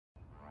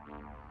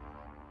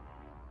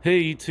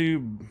Hey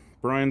YouTube,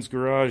 Brian's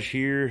Garage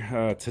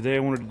here. Today I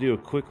wanted to do a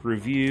quick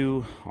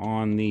review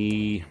on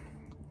the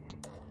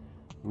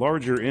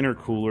larger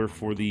intercooler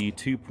for the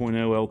 2.0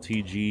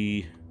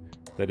 LTG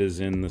that is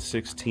in the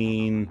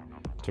 16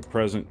 to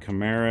present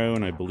Camaro,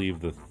 and I believe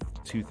the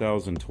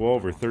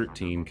 2012 or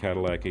 13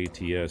 Cadillac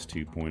ATS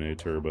 2.0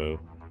 Turbo.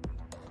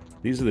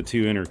 These are the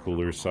two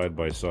intercoolers side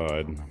by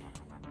side.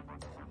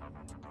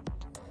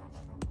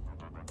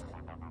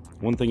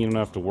 One thing you don't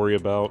have to worry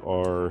about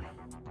are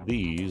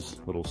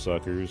these little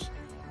suckers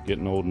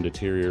getting old and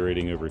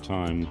deteriorating over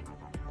time.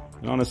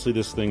 And honestly,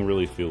 this thing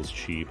really feels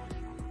cheap.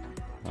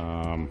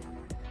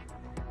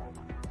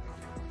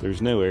 There's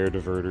no air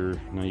diverter.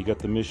 Now you got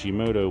the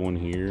Mishimoto one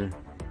here,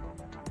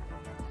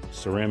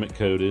 ceramic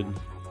coated,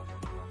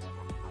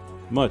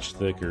 much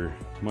thicker,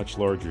 much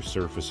larger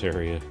surface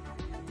area,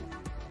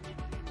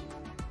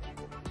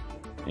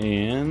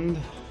 and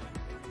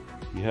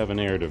you have an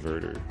air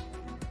diverter.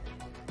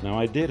 Now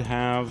I did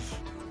have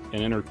an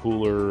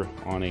intercooler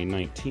on a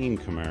 19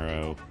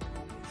 Camaro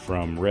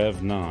from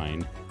Rev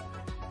 9.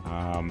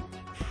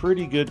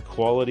 Pretty good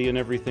quality and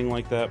everything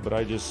like that, but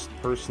I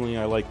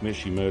like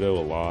Mishimoto a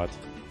lot.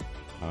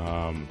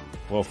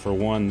 Well, for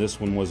one, this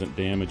one wasn't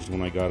damaged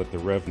when I got it. The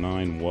Rev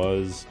 9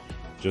 was,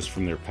 just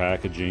from their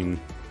packaging.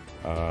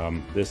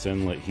 This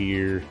inlet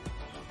here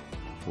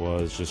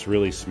was just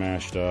really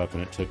smashed up,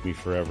 and it took me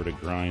forever to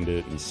grind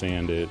it and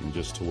sand it, and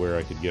just to where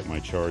I could get my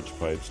charge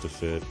pipes to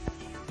fit.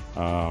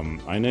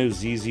 I know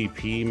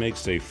ZZP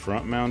makes a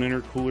front mount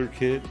intercooler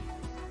kit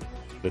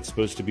that's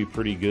supposed to be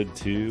pretty good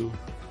too.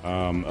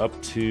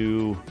 Up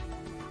to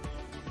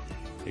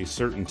a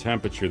certain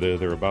temperature though,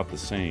 they're about the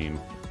same,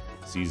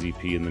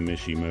 ZZP and the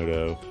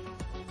Mishimoto.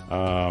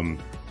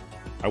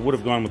 I would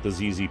have gone with the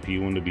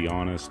ZZP one, to be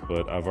honest,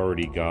 but I've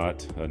already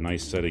got a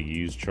nice set of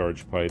used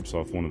charge pipes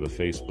off one of the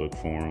Facebook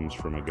forums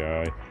from a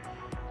guy,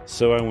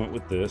 so I went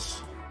with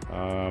this.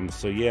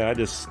 So yeah, I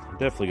just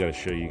definitely got to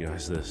show you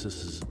guys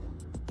this.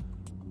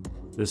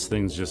 This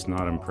thing's just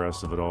not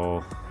impressive at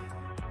all.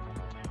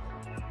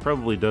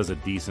 Probably does a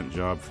decent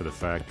job for the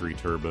factory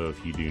turbo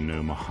if you do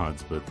no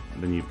mods, but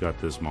then you've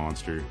got this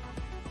monster.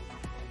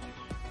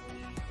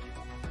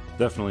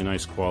 Definitely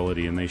nice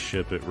quality, and they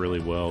ship it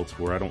really well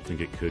to where I don't think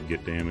it could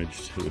get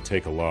damaged. It would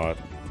take a lot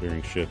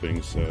during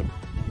shipping. So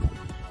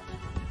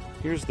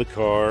here's the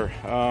car.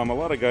 A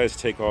lot of guys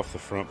take off the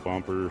front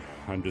bumper.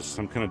 I'm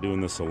kind of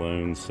doing this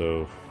alone,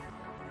 so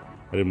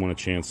I didn't want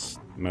a chance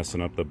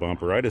messing up the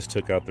bumper. I just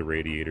took out the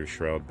radiator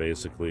shroud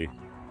basically.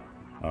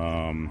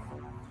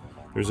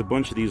 There's a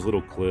bunch of these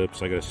little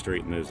clips. I gotta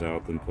straighten those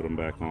out, then put them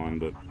back on,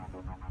 but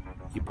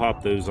you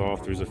pop those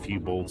off. There's a few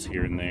bolts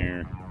here and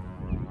there,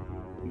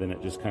 and then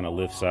it just kind of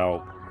lifts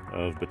out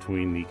of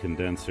between the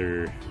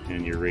condenser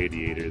and your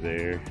radiator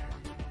there.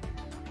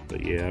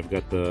 But yeah, I've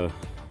got the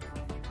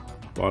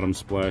bottom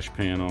splash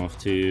pan off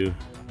too.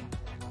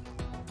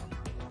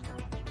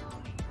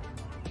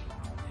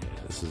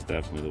 This is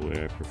definitely the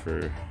way I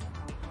prefer.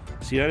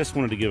 See, I just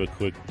wanted to give a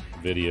quick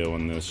video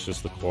on this,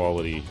 just the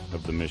quality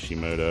of the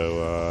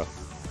Mishimoto.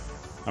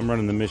 I'm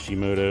running the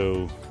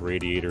Mishimoto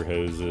radiator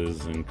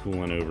hoses and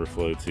coolant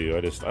overflow too.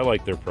 I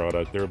like their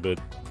product. They're a bit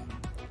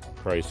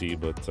pricey,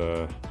 but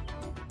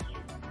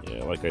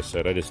yeah, like I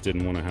said, I just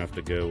didn't want to have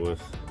to go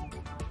with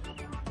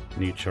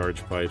new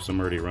charge pipes. I'm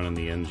already running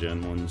the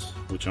N-Gen ones,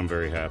 which I'm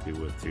very happy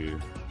with too.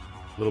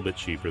 A little bit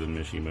cheaper than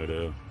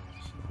Mishimoto.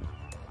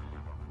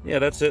 Yeah,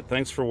 that's it.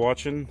 Thanks for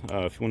watching.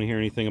 If you want to hear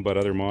anything about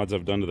other mods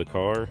I've done to the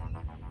car,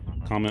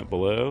 comment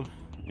below.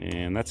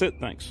 And that's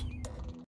it. Thanks.